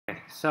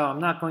so I'm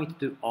not going to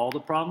do all the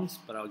problems,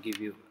 but I'll give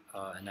you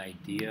an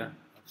idea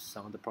of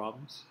some of the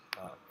problems.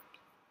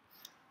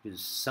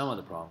 Use some of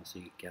the problems so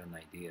you get an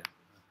idea.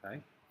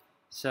 Okay.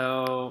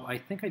 So I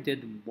think I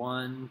did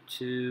 1,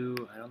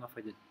 2, I don't know if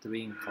I did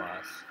 3 in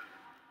class.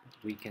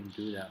 But we can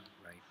do that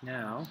right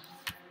now.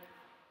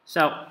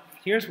 So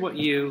here's what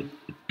you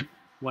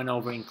went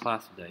over in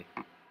class today.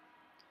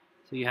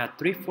 So you had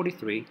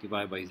 343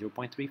 divided by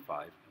 0.35, and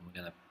we're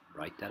going to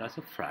write that as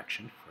a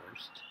fraction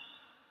first.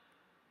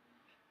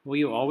 Will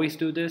you always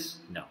do this?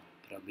 No,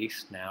 but at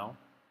least now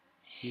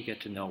you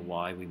get to know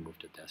why we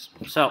moved the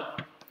decimal. So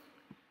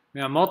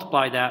we're going to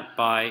multiply that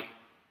by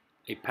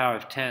a power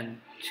of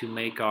 10 to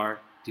make our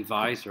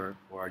divisor,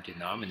 or our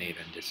denominator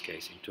in this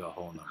case, into a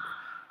whole number.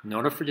 In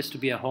order for this to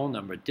be a whole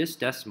number, this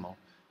decimal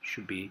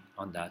should be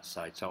on that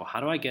side. So how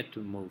do I get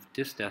to move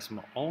this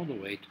decimal all the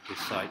way to this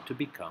side to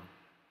become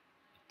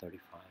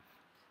 35?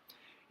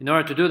 In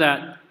order to do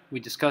that, we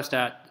discussed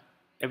that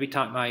every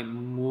time I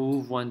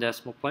move one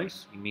decimal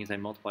place, it means I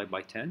multiply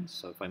by 10.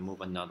 So if I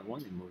move another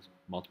one, it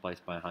multiplies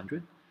by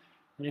 100.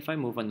 And if I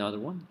move another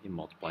one, it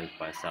multiplies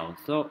by 1,000.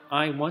 So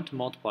I want to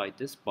multiply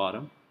this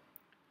bottom,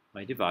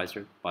 my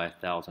divisor, by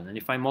 1,000. And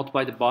if I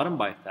multiply the bottom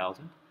by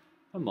 1,000,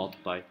 I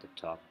multiply the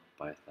top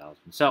by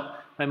 1,000. So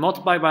if I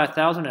multiply by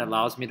 1,000, it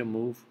allows me to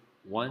move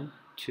 1,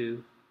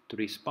 2,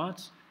 3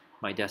 spots.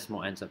 My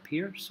decimal ends up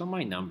here, so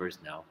my number is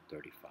now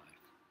 35.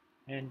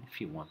 And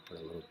if you want, put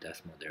a little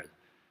decimal there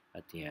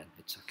at the end.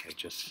 It's okay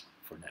just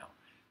for now.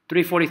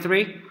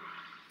 343, I'm going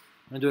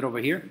to do it over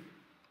here.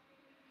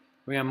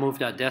 We're going to move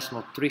that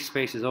decimal 3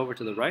 spaces over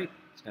to the right.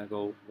 It's going to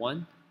go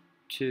 1,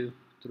 2,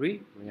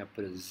 3. We're going to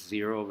put a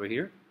 0 over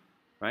here,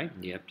 right,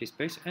 in the empty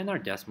space. And our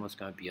decimal is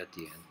going to be at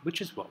the end,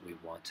 which is what we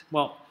want.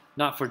 Well,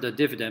 not for the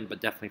dividend, but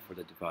definitely for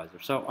the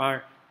divisor. So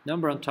our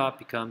number on top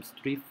becomes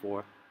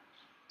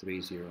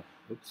 3430.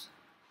 Oops.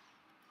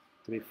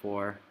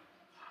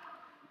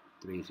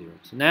 3430.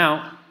 So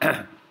now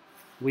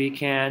we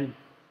can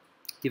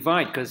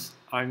divide, because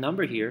our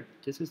number here,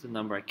 this is the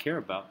number I care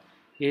about,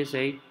 is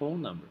a whole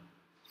number.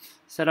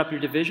 Set up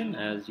your division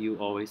as you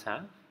always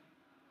have.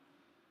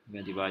 I'm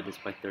going to divide this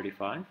by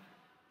 35.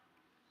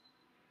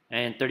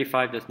 And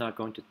 35 does not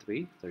go into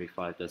 3.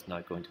 35 does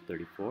not go into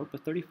 34.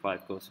 But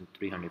 35 goes into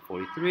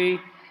 343.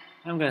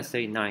 I'm going to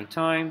say 9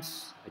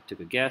 times. I took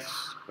a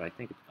guess, but I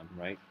think I'm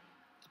right.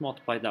 Let's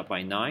multiply that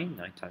by 9.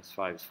 9 times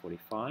 5 is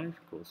 45.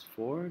 Goes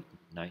 4.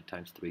 9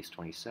 times 3 is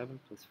 27.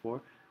 Plus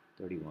 4,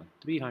 31.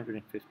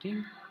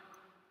 315.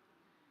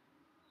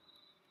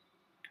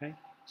 Okay.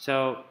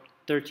 So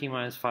 13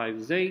 minus 5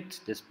 is 8.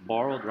 This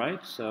borrowed,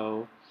 right?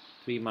 So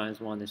 3 minus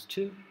 1 is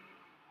 2.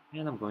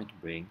 And I'm going to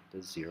bring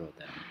the 0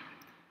 down.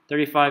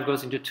 35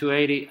 goes into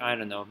 280, I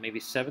don't know, maybe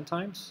 7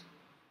 times.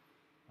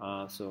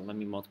 So let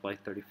me multiply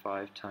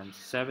 35 times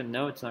 7.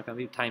 No, it's not going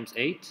to be times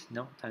 8.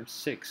 No, times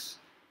 6.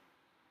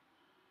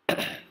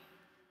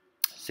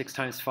 6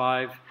 times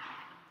 5.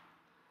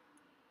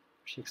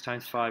 6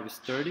 times 5 is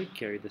 30.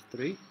 Carry the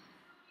 3.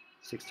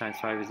 6 times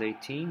 5 is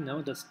 18.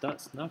 No, that's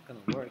not going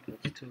to work.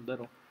 That's too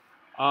little.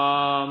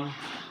 Let's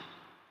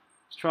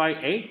try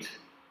 8.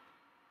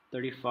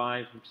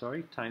 35, I'm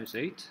sorry, times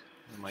 8.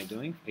 What am I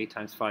doing? 8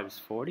 times 5 is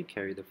 40.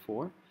 Carry the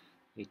 4.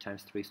 8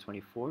 times 3 is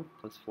 24.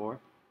 Plus 4,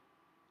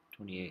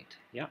 28.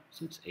 Yeah,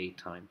 so it's 8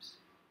 times.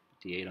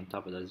 Put the 8 on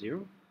top of that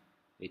 0.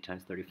 8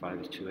 times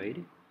 35 is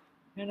 280.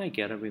 And I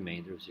get a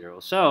remainder of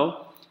 0.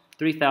 So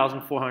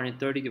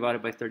 3,430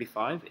 divided by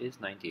 35 is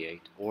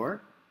 98.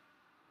 Or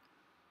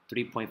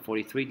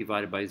 3.43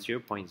 divided by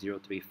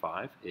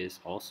 0.035 is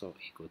also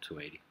equal to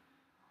 80.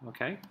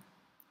 Okay?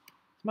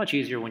 It's much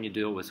easier when you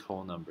deal with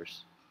whole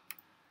numbers.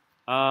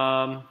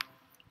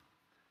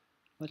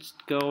 Let's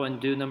go and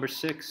do number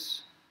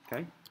 6.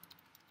 Okay?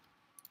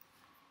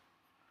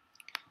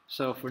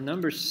 So for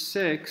number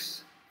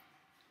 6,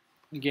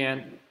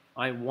 again,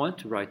 I want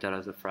to write that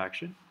as a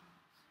fraction.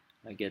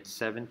 I get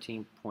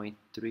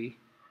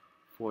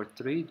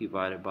 17.343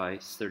 divided by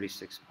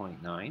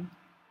 36.9.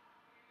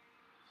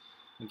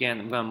 Again,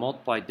 I'm going to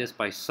multiply this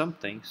by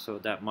something so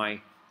that my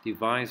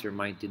divisor,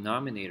 my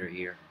denominator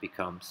here,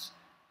 becomes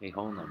a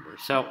whole number.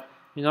 So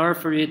in order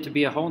for it to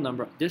be a whole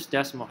number, this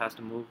decimal has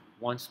to move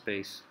 1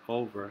 space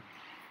over.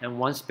 And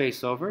 1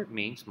 space over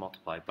means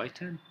multiplied by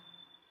 10.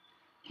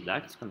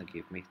 That's going to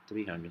give me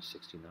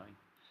 369.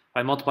 If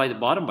I multiply the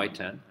bottom by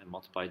 10, I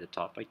multiply the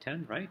top by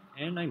 10, right?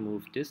 And I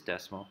move this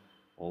decimal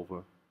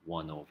over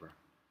 1 over.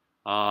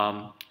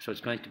 So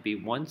it's going to be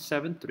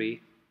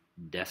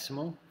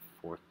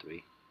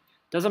 173.43.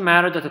 Doesn't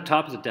matter that the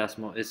top is a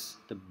decimal, it's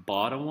the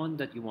bottom one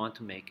that you want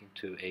to make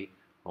into a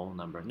whole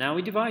number. Now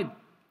we divide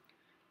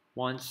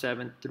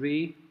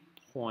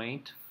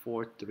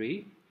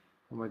 173.43,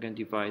 and we're going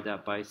to divide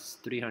that by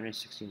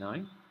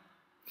 369.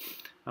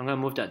 I'm going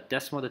to move that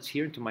decimal that's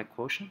here into my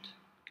quotient.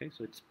 Okay,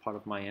 so it's part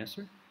of my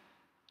answer.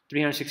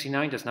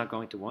 369 does not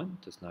go into 1,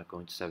 does not go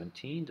into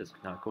 17, does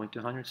not go into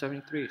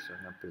 173, so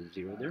I'm going to put a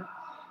 0 there.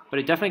 But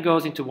it definitely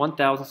goes into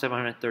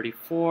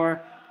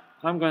 1,734.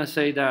 I'm going to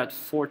say that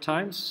 4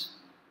 times.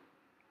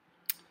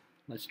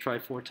 Let's try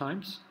 4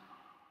 times.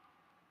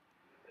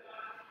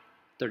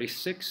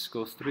 36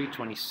 goes 3,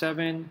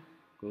 27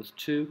 goes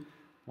 2,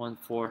 1,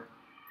 4,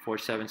 4,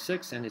 7,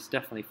 6, and it's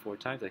definitely 4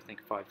 times. I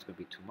think 5 is going to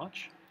be too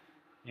much.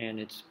 And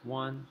it's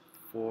 1,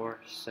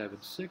 4, 7,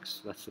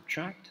 6. Let's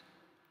subtract.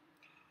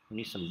 We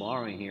need some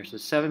borrowing here. So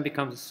 7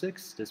 becomes a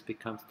 6. This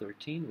becomes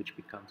 13, which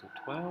becomes a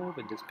 12,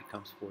 and this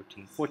becomes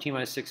 14. 14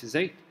 minus 6 is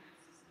 8.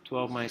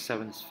 12 minus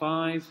 7 is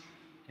 5.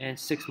 And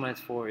 6 minus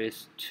 4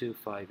 is 2,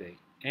 5, 8.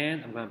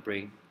 And I'm going to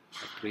bring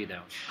a 3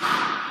 down.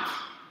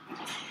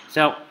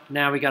 So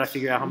now we got to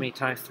figure out how many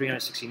times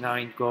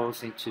 369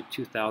 goes into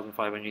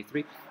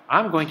 2,583.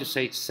 I'm going to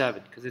say it's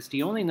 7 because it's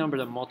the only number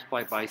that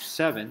multiplied by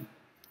 7,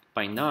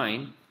 by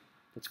 9,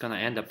 that's going to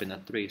end up in a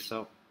 3.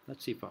 So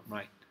let's see if I'm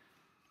right.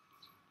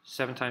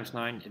 7 times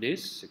 9, it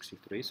is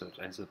 63, so it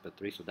ends up at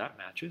 3, so that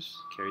matches.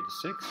 Carry the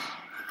 6.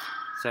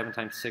 7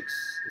 times 6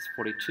 is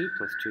 42,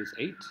 plus 2 is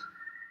 8.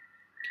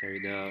 Carry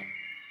the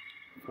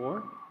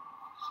 4.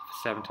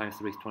 7 times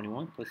 3 is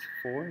 21, plus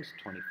 4 is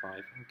 25.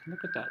 And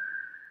look at that.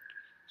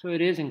 So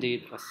it is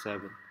indeed a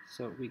 7.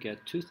 So we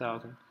get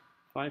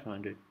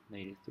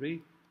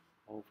 2,583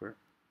 over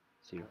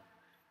 0.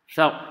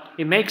 So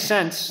it makes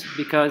sense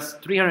because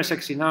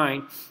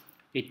 369,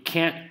 it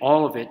can't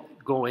all of it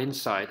go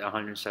inside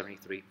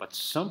 173, but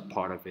some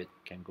part of it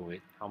can go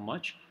in. How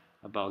much?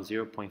 About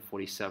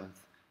 0.47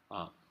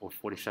 or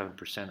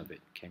 47% of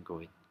it can go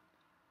in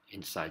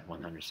inside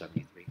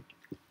 173.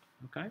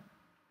 Okay.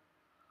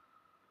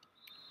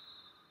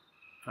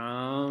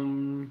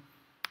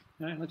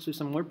 All right, let's do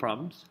some more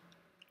problems.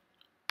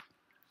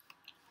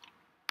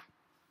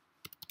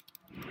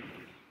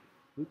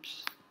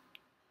 Oops.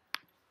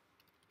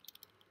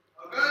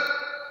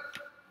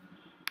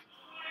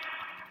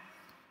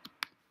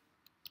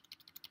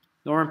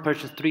 Lauren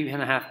purchased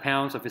 3.5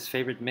 pounds of his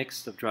favorite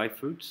mix of dry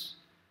fruits.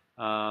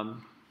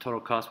 Total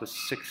cost was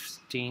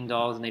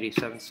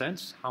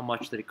 $16.87. How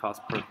much did it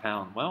cost per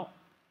pound? Well,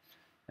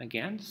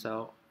 again,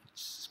 so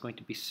it's going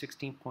to be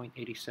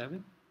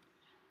 16.87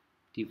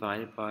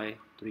 divided by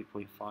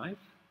 3.5.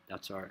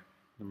 That's our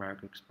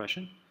numerical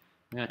expression.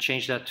 I'm going to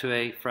change that to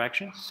a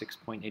fraction,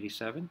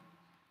 6.87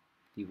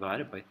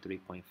 divided by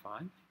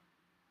 3.5.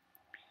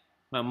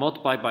 Now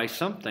multiply by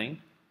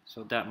something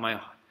so that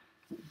my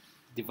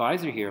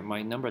divisor here,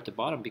 my number at the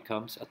bottom,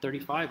 becomes a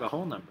 35, a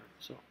whole number.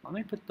 So let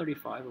me put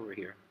 35 over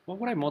here. What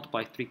would I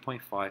multiply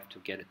 3.5 to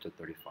get it to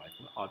 35?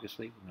 Well,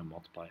 obviously, we're going to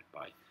multiply it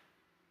by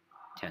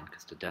 10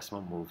 because the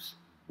decimal moves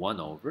 1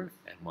 over,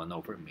 and 1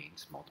 over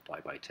means multiply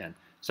by 10.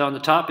 So on the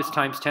top is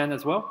times 10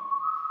 as well.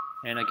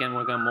 And again,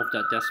 we're going to move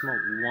that decimal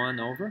 1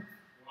 over.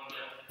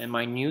 And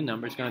my new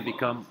number is going to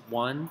become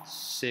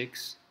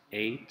 168.7,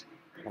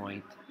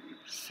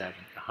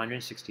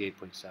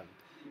 168.7.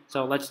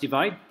 So let's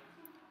divide.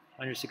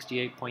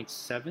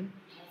 168.7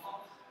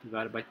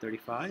 divided by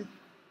 35.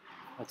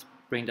 Let's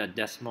bring that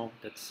decimal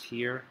that's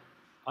here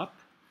up.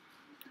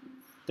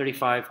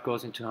 35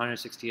 goes into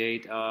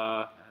 168,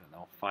 I don't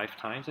know, 5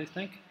 times, I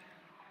think.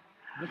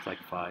 Looks like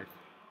 5.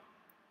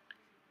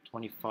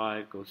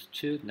 25 goes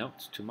 2. No,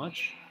 it's too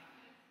much.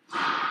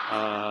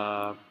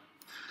 Times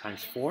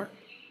 4.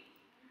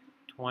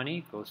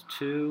 20 goes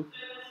 2.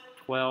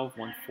 12,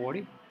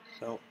 140.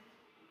 So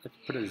let's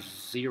put a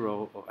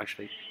 0, or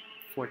actually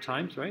 4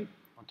 times, right?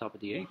 On top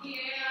of the 8.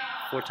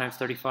 4 times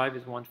 35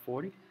 is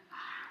 140.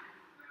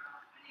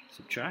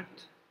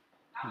 Subtract.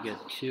 You get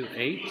 2,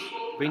 8.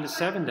 Bring the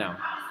 7 down.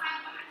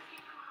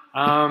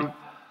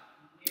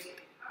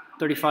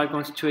 35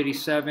 goes to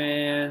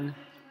 287.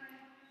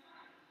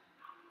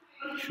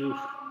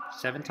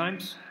 7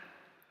 times.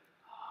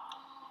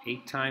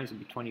 8 times would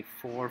be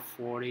 24,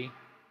 40.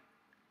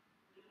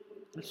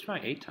 Let's try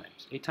 8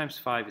 times. 8 times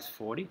 5 is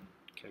 40.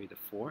 Carry the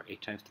 4.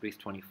 8 times 3 is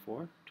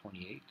 24.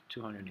 28.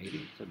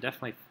 280. So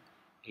definitely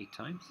 8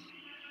 times.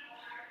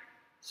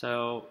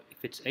 So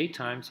if it's 8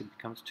 times, it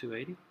becomes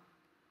 280.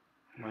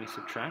 When I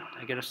subtract,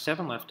 I get a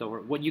 7 left over.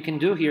 What you can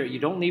do here, you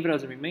don't leave it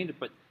as a remainder,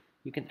 but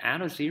you can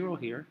add a 0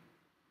 here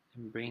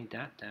and bring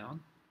that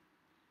down.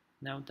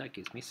 Now that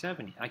gives me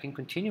 70. I can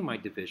continue my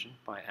division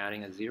by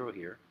adding a 0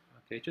 here,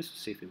 okay, just to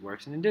see if it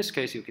works. And in this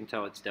case, you can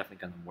tell it's definitely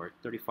going to work.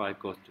 35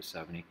 goes to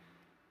 70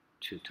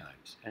 2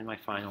 times. And my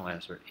final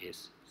answer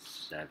is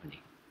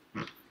 70.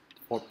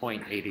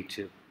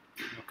 4.82.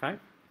 Okay?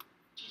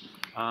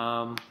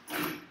 I'm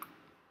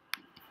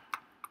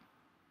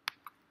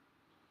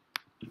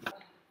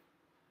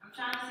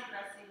trying to see if I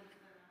see what's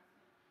going on.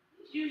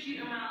 It's usually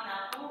around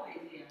that hallway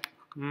there.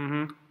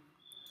 Mm-hmm.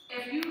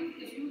 If you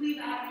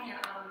leave out here,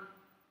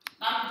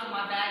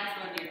 my bag is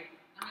right there.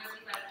 I'm gonna see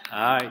if I can.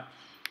 All right.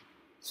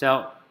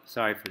 So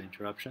sorry for the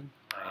interruption.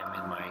 I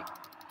am in my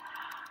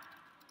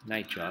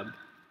night job.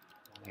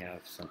 We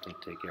have something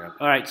to take care of.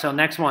 All right. So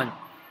next one,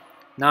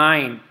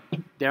 9.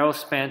 Daryl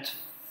spent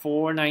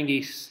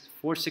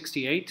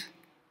 $468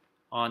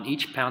 on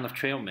each pound of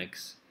trail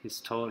mix. He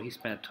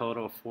spent a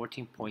total of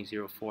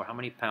 14.04. How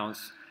many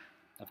pounds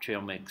of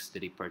trail mix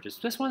did he purchase?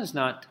 This one is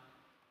not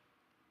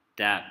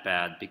that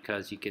bad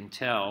because you can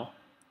tell,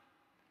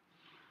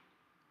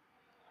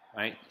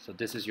 right? So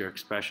this is your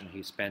expression.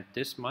 He spent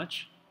this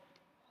much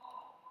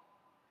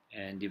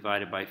and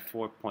divided by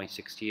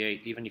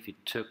 4.68. Even if you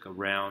took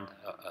around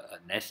an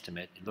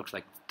estimate, it looks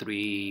like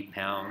 3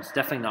 pounds.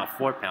 Definitely not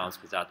 4 pounds,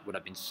 because that would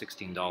have been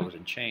 $16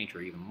 and change,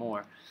 or even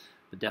more.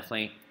 But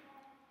definitely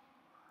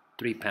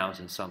 3 pounds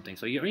and something.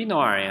 So you know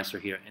our answer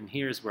here, and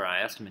here's where our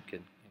estimate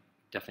can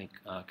definitely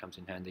comes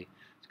in handy.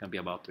 It's going to be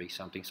about 3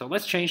 something. So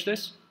let's change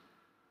this.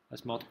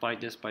 Let's multiply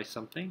this by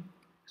something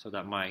so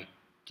that my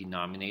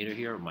denominator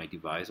here, or my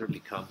divisor,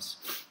 becomes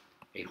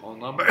a whole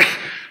number.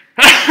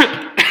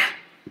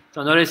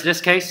 So notice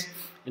this case,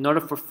 in order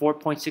for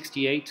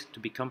 4.68 to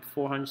become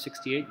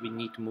 468, we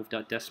need to move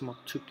that decimal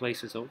 2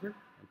 places over.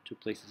 And 2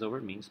 places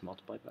over means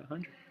multiply by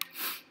 100.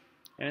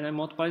 And I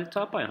multiply the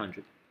top by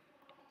 100.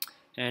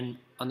 And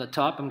on the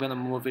top, I'm going to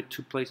move it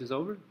 2 places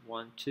over,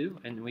 1, 2,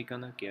 and we're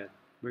going to get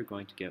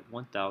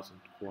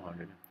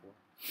 1,404.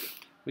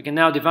 We can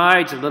now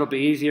divide. It's a little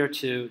bit easier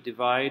to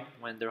divide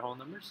when they're whole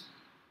numbers.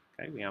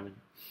 Okay,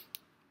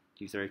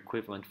 these are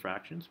equivalent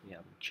fractions. We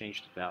haven't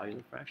changed the value of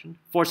the fraction.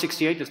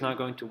 468 does not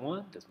go into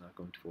 1, does not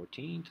go into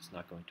 14, does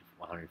not go into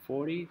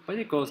 140, but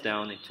it goes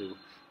into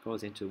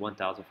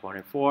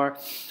 1,404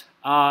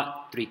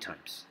 3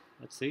 times.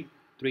 Let's see.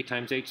 3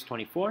 times 8 is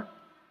 24.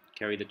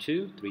 Carry the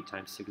 2. 3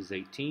 times 6 is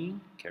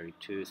 18. Carry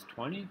 2 is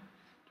 20.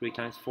 3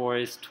 times 4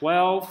 is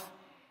 12.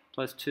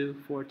 Plus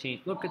 2,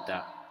 14. Look at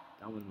that.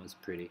 That one was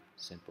pretty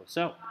simple.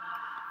 So,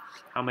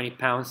 how many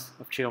pounds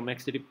of trail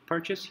mix did he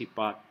purchase? He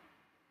bought,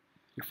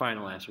 your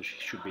final answer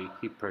should be,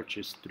 he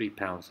purchased 3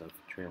 pounds of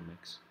trail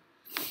mix.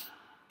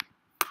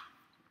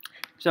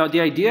 So the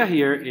idea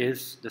here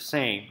is the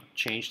same.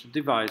 Change the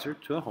divisor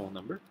to a whole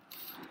number.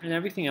 And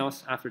everything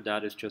else after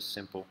that is just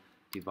simple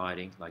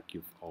dividing like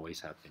you've always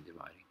have been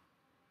dividing.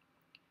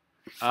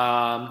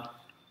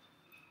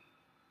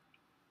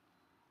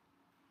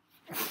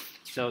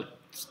 So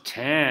it's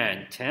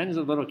 10. 10 is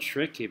a little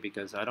tricky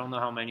because I don't know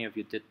how many of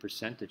you did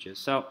percentages.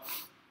 So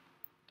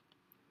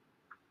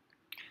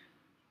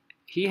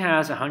he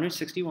has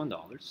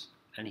 $161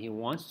 and he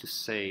wants to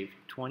save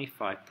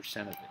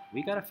 25% of it.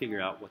 We got to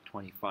figure out what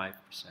 25%.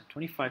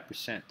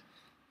 25%.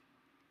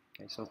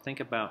 Okay, so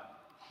think about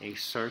a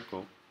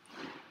circle.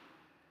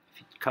 If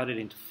you cut it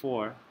into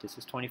 4, this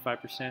is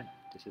 25%,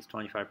 this is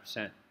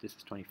 25%, this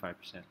is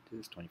 25%,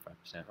 this is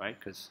 25%, right?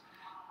 Because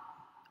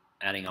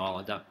adding all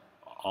of them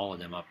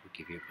up will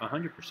give you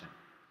 100%.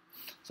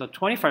 So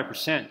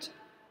 25%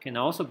 can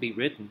also be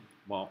written,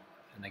 well,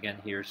 and again,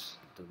 here's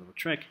the little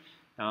trick.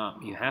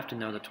 You have to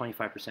know that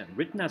 25%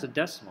 written as a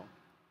decimal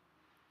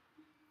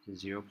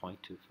is 0.25.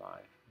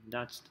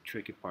 That's the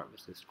tricky part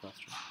with this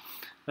question.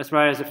 Let's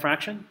write it as a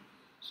fraction.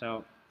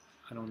 So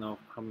I don't know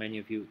how many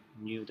of you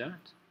knew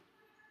that.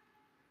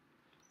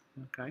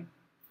 Okay.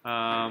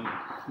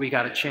 We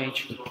got to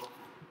change.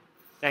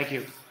 Thank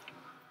you.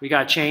 We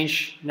got to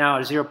change now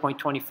to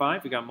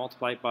 0.25. We got to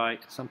multiply by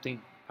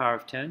something power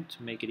of 10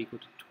 to make it equal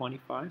to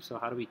 25. So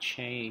how do we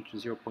change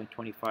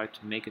 0.25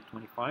 to make it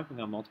 25? We're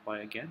going to multiply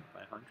again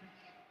by 100.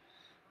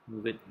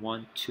 Move it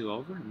 1, 2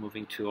 over.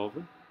 Moving 2 over.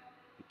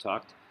 We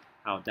talked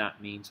how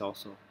that means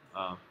also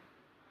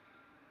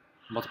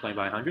multiply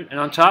by 100. And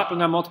on top, we're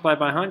going to multiply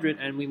by 100,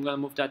 and we're going to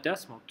move that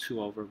decimal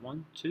 2 over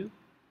 1, 2.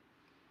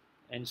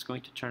 And it's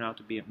going to turn out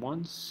to be at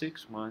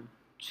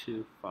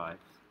 16125.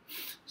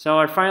 So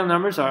our final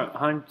numbers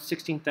are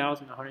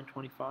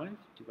 16,125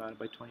 divided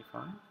by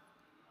 25.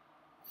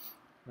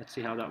 Let's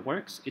see how that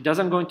works. It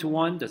doesn't go into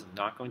 1, does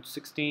not go into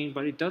 16,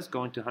 but it does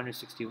go into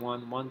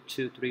 161, 1,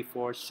 2, 3,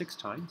 4, 6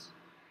 times,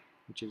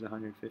 which is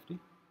 150. If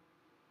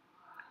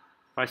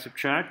I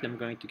subtract, I'm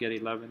going to get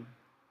 11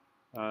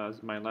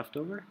 as my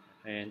leftover,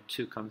 and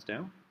 2 comes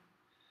down.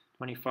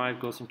 25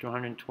 goes into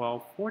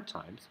 112 4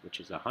 times, which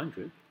is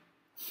 100.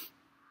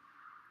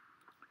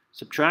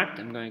 Subtract,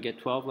 I'm going to get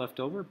 12 left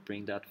over,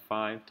 bring that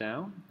 5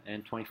 down,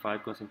 and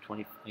 25 goes in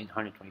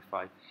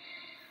 125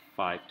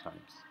 5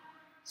 times.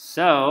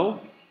 So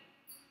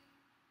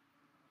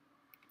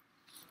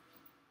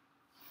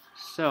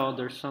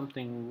there's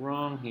something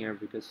wrong here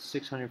because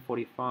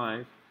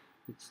 645,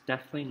 it's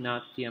definitely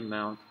not the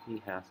amount he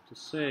has to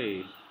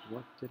save.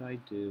 What did I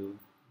do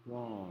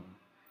wrong?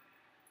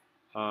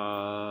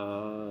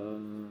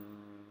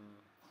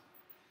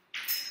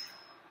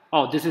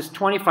 Oh, this is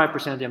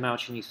 25% of the amount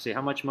she needs to save.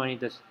 How much money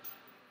does...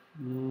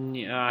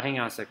 hang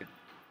on a second.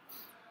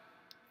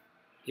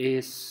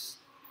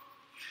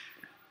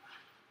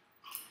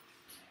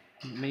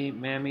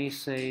 Mammy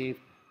save...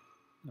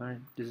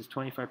 this is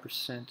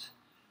 25%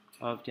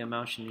 of the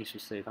amount she needs to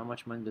save. How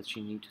much money does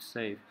she need to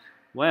save?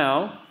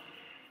 Well,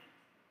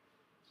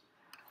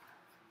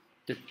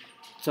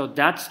 so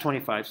that's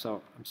 25.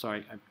 So I'm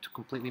sorry, I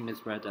completely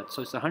misread that.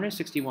 So it's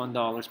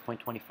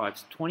 $161.25.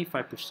 It's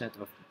 25%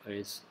 of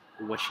is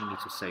what she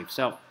needs to save.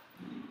 So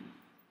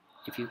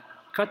if you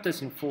cut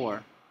this in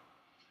 4,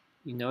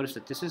 you notice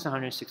that this is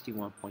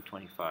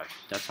 161.25.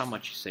 That's how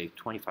much you save,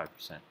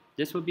 25%.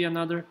 This would be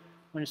another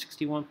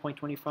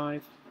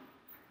 161.25.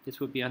 This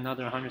would be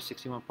another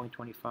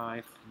 161.25,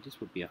 and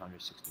this would be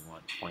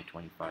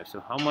 161.25.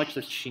 So how much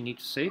does she need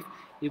to save?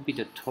 It would be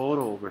the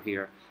total over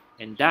here,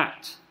 and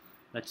that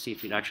Let's see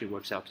if it actually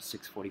works out to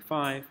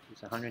 645.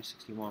 It's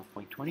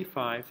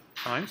 161.25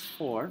 times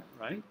 4,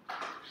 right?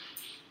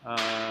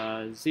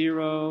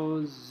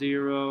 0,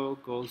 0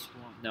 goes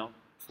 1, no,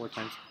 4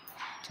 times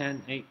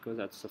 10, 8 goes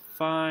out to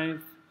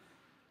 5,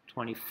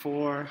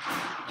 24, and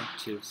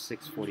to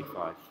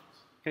 645.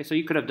 Okay, so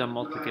you could have done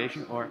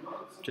multiplication or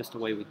just the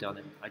way we've done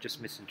it. I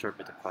just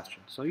misinterpreted the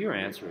question. So your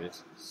answer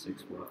is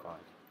 645.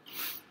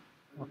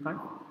 Okay.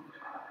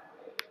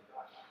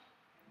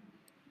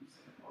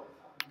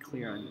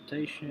 Clear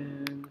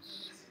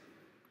annotations.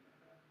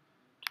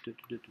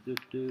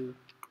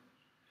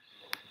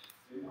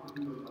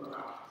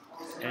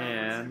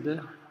 And I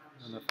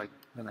don't know if I'm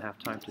going to have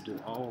time to do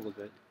all of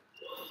it.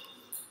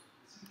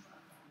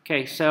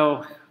 Okay,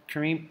 so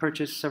Kareem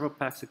purchased several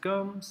packs of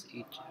gums.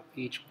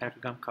 Each pack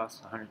of gum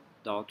costs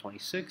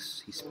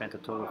 $100.26. He spent a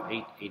total of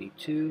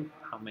 $8.82.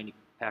 How many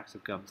packs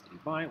of gums did he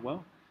buy?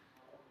 Well,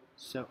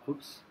 so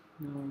oops.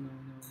 No.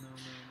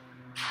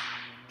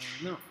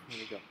 Here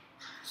we go.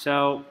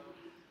 So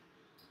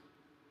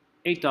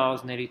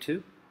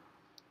 $8.82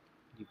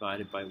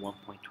 divided by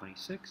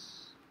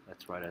 1.26.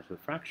 Let's write as a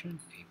fraction.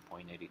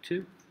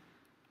 8.82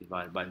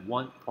 divided by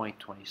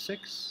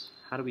 1.26.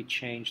 How do we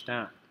change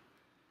that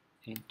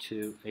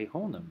into a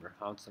whole number?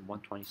 How is the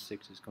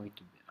 126 is going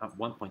to be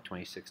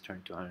 1.26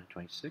 turn to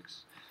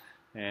 126?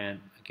 And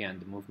again,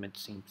 the movement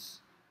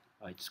seems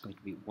it's going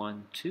to be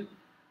 1, 2,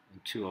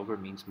 and 2 over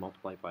means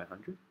multiply by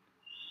 100.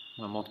 I'm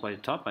going to multiply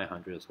the top by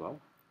 100 as well.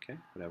 Okay,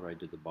 whatever I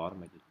did the bottom,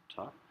 I did the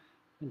top,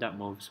 and that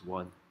moves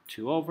 1,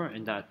 2 over,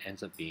 and that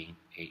ends up being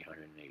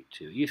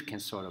 882. You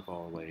can sort of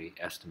already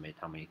estimate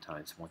how many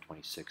times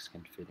 126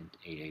 can fit into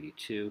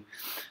 882.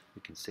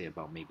 We can say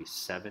about maybe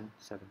 7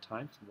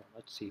 times. Well,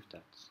 let's see if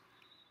that's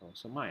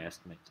so my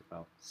estimate is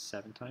about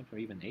 7 times or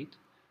even 8.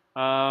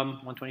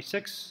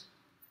 126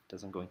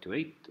 doesn't go into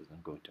 8,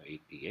 doesn't go into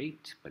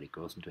 8p8, but it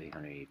goes into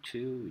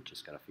 882. We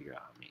just got to figure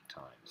out how many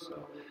times.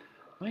 So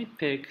let me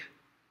pick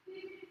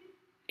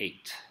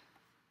 8.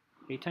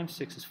 8 times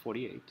 6 is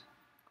 48.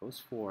 Goes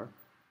 4.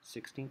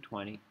 16,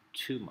 20,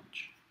 too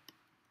much.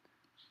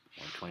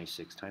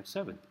 126 times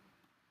 7,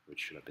 which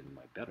should have been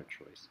my better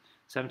choice.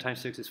 7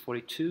 times 6 is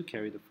 42,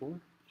 carry the 4.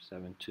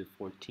 7 to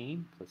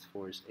 14, plus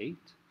 4 is 8,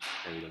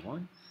 carry the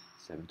 1.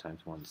 7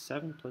 times 1 is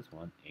 7, plus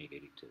 1,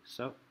 882.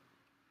 So,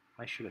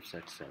 I should have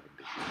said 7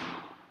 before.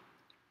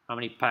 How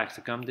many packs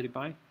of gum did he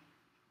buy?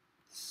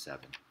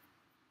 7.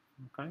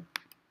 Okay.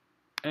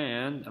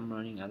 And I'm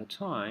running out of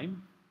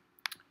time.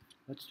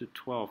 Let's do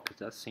 12, because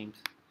that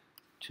seems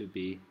to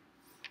be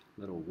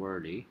a little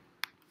wordy.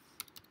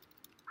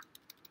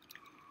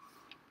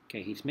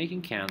 Okay, he's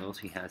making candles.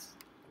 He has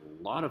a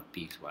lot of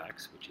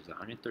beeswax, which is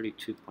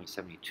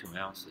 132.72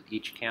 ounces.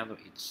 Each candle,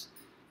 it's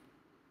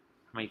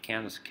how many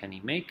candles can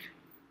he make?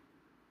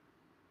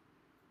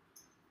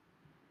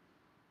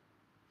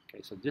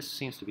 Okay, so this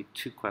seems to be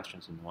 2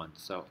 questions in one.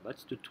 So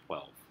let's do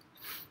 12.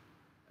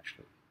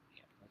 Actually,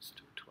 yeah, let's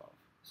do 12.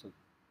 So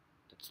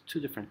that's 2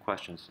 different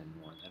questions in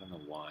one. I don't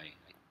know why.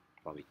 I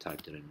probably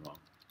typed it in wrong.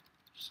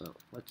 So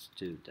let's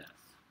do that.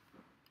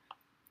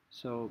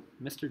 So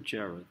Mr.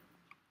 Jared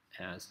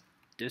has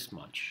this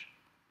much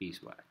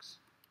beeswax,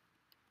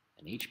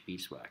 and each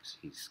beeswax,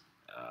 each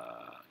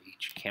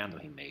candle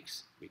he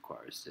makes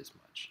requires this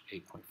much,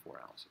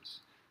 8.4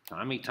 ounces. Now,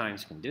 how many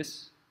times can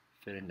this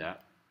fit in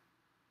that?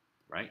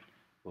 Right?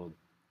 Will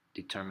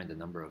determine the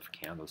number of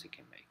candles he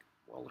can make.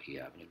 Will he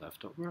have any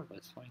left over?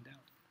 Let's find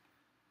out.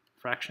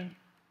 Fraction.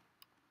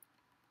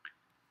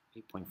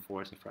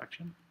 8.4 is a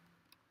fraction.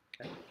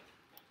 Okay.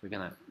 We're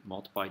going to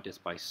multiply this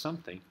by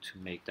something to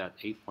make that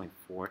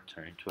 8.4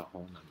 turn into a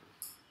whole number,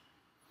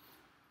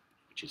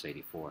 which is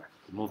 84.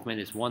 The movement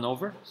is 1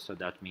 over, so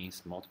that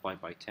means multiply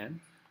by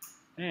 10.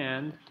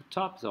 And the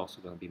top is also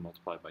going to be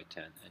multiplied by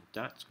 10, and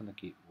that's going to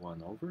keep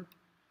 1 over.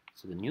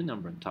 So the new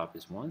number on top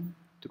is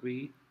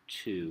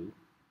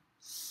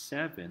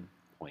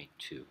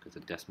 132.7.2, because the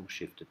decimal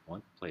shifted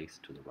 1 place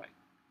to the right.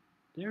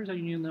 There's our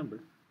new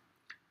number.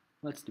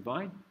 Let's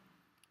divide.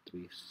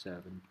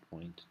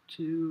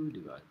 37.2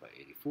 divided by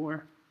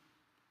 84.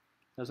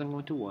 Doesn't go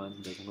into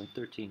 1, doesn't go into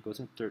 13, goes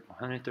in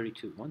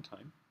 132 one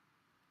time.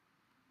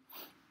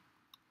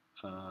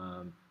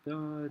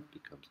 But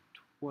becomes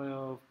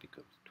 12,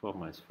 becomes 12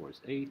 minus 4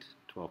 is 8,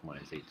 12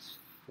 minus 8 is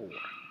 4.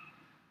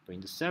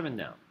 Bring the 7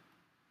 down.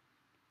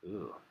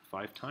 Ooh,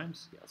 5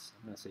 times? Yes,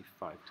 I'm going to say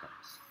 5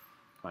 times.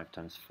 5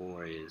 times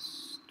 4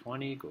 is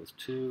 20, goes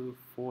 2,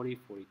 40,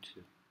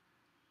 42.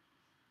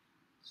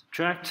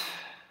 Subtract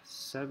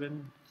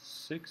 7,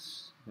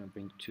 6, I'm going to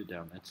bring 2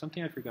 down. And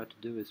something I forgot to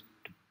do is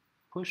to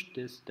push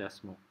this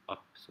decimal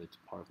up, so it's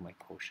part of my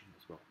quotient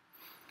as well.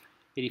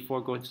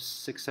 84 going to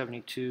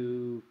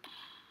 672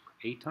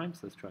 8 times.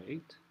 Let's try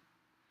 8.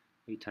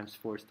 8 times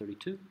 4 is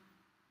 32.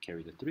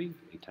 Carry the 3.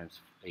 8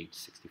 times 8 is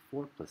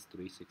 64, plus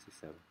 3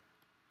 67.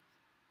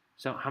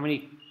 So how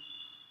many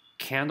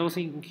candles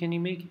can he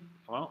make?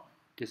 Well,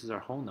 this is our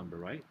whole number,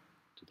 right?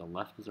 To the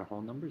left is our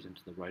whole numbers, and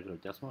to the right is our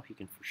decimal. He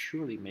can for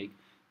surely make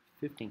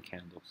 15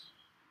 candles.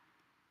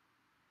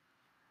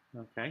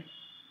 Okay.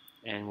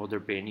 And will there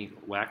be any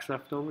wax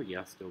left over?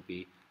 Yes, there will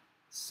be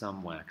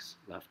some wax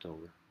left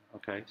over.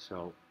 Okay,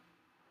 so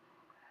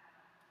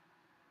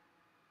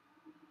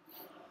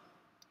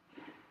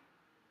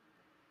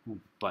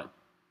but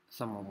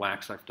some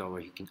wax left over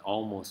he can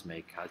almost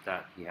make. Has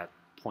that he had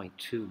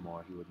 0.2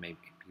 more, he would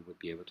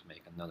be able to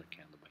make another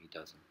candle, but he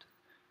doesn't.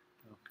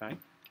 Okay,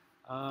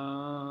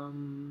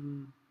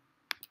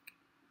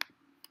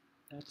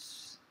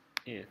 that's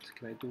it.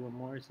 Can I do one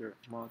more? Is there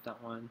more of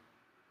that one?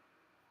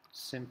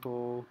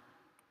 Simple.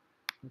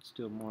 Let's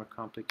do a more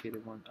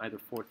complicated one, either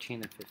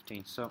 14 or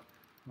 15. So I'm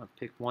going to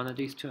pick one of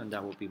these two, and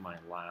that will be my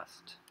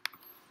last.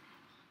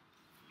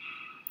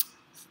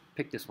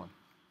 Pick this one.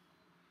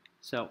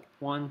 So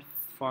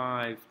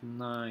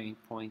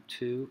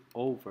 159.2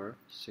 over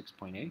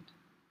 6.8.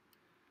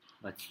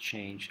 Let's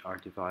change our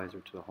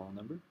divisor to a whole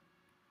number.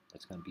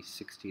 That's going to be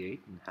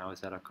 68. And how is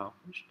that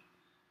accomplished?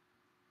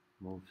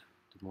 The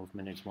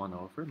movement is 1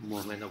 over.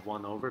 Movement of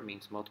 1 over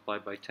means multiply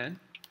by 10.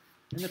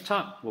 And the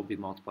top will be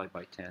multiplied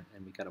by 10.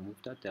 And we got to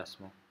move that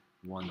decimal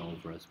 1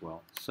 over as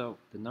well. So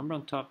the number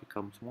on top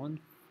becomes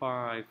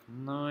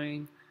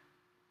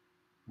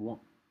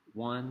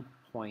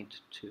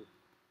 159.1.2.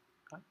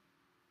 Okay.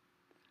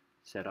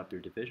 Set up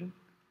your division.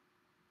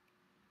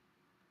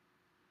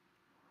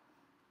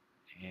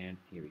 And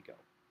here we go.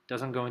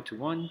 Doesn't go into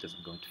 1,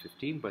 doesn't go into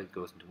 15, but it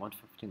goes into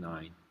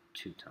 159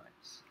 2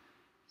 times.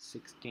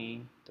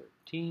 16,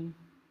 13.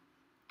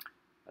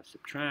 Let's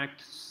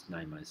subtract.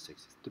 9 minus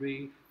 6 is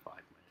 3. 5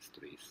 minus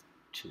 3 is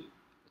 2.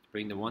 Let's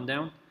bring the 1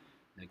 down.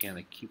 And again,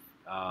 I keep,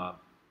 well,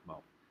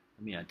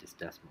 let me add this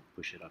decimal,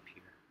 push it up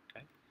here.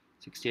 Okay.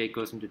 68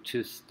 goes into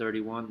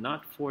 231,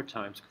 not 4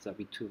 times because that'd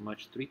be too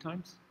much. 3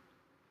 times?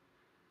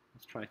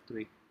 Let's try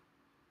 3.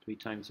 3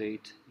 times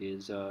 8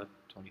 is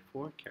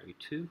 24, carry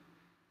 2.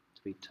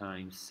 3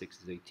 times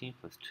 6 is 18,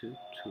 plus 2,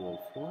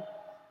 204.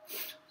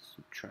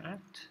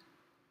 Subtract.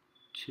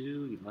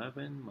 2,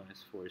 11,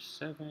 minus 4 is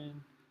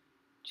 7.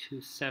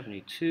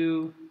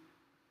 272.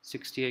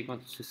 68 goes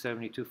to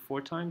 272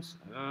 4 times.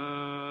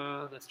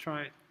 Let's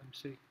try it. Let me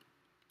see.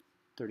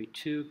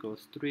 32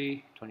 goes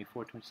 3,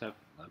 24, 27.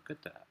 Look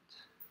at that.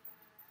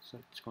 So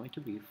it's going to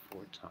be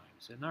 4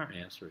 times. And our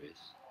answer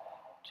is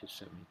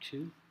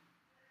 272,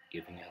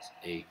 giving us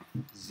a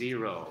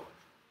 0.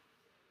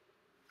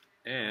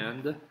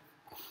 And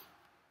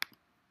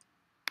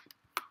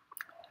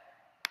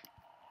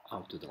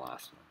I'll do the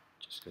last one,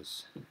 just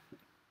because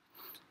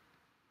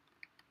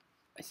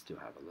I still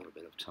have a little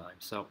bit of time.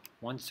 So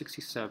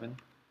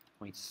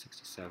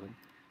 167.67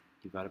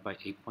 divided by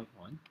 8.1,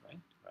 right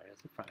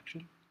as a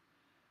fraction.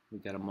 We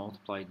got to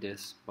multiply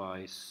this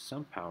by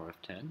some power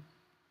of 10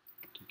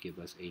 to give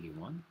us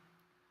 81.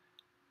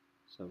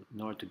 So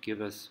in order to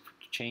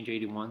change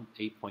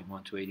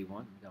 8.1 to 81, we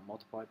got to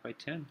multiply it by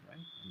 10,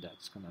 right? And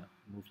that's going to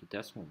move the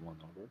decimal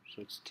 1 over,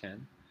 so it's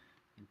 10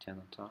 and 10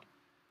 on top.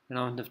 And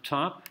on the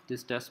top,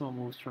 this decimal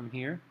moves from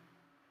here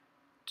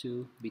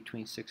to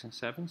between 6 and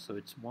 7, so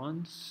it's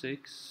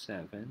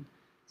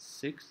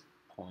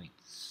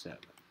 167.6.7.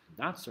 And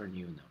that's our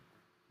new number.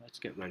 Let's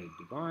get ready to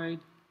divide.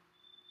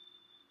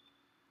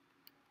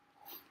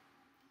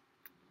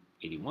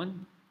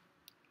 81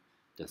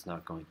 does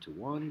not go into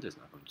 1, does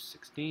not go into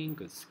 16,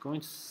 it's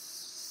going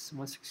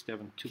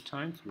 167 2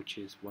 times, which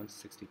is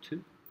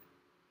 162.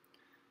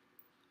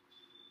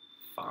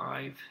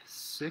 5,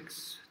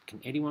 6. Can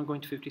 81 go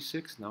into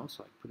 56? No,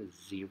 so I put a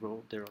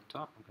 0 there on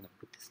top. I'm going to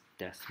put this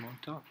decimal on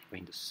top.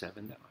 Bring the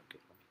 7 down. Okay,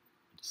 let me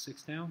put the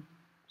 6 down.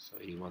 So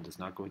 81 does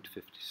not go into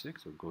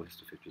 56, or goes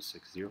to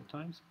 56 0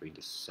 times. Bring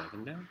the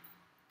 7 down.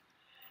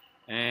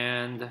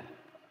 And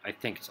I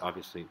think it's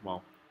obviously,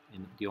 well,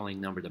 the only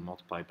number that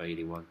multiplied by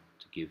 81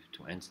 to give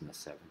to ends in a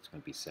 7 is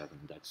going to be 7.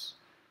 That's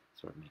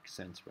sort of makes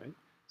sense, right?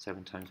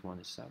 7 times 1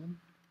 is 7.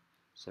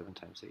 7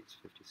 times 8 is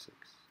 56.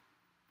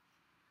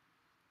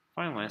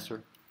 Final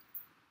answer,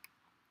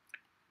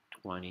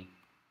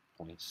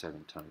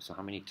 20.7 times. So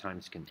how many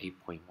times can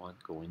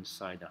 8.1 go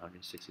inside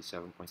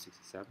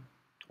 167.67?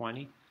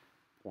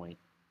 20.7.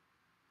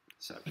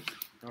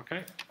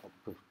 Okay,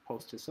 I'll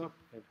post this up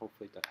and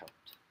hopefully that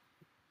helped.